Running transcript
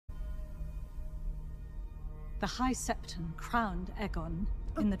The High Septon crowned Aegon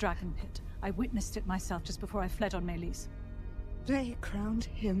in the Dragon Pit. I witnessed it myself just before I fled on Meleys. They crowned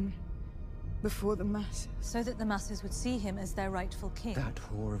him before the masses. So that the masses would see him as their rightful king. That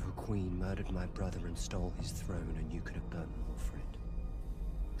whore of a queen murdered my brother and stole his throne, and you could have burnt more for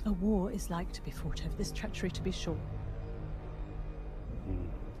it. A war is like to be fought over this treachery, to be sure.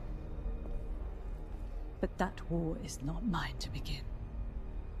 But that war is not mine to begin.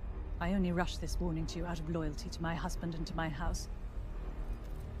 I only rush this warning to you out of loyalty to my husband and to my house.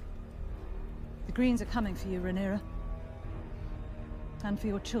 The Greens are coming for you, Rhaenyra. And for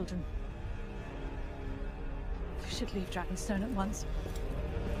your children. We should leave Dragonstone at once.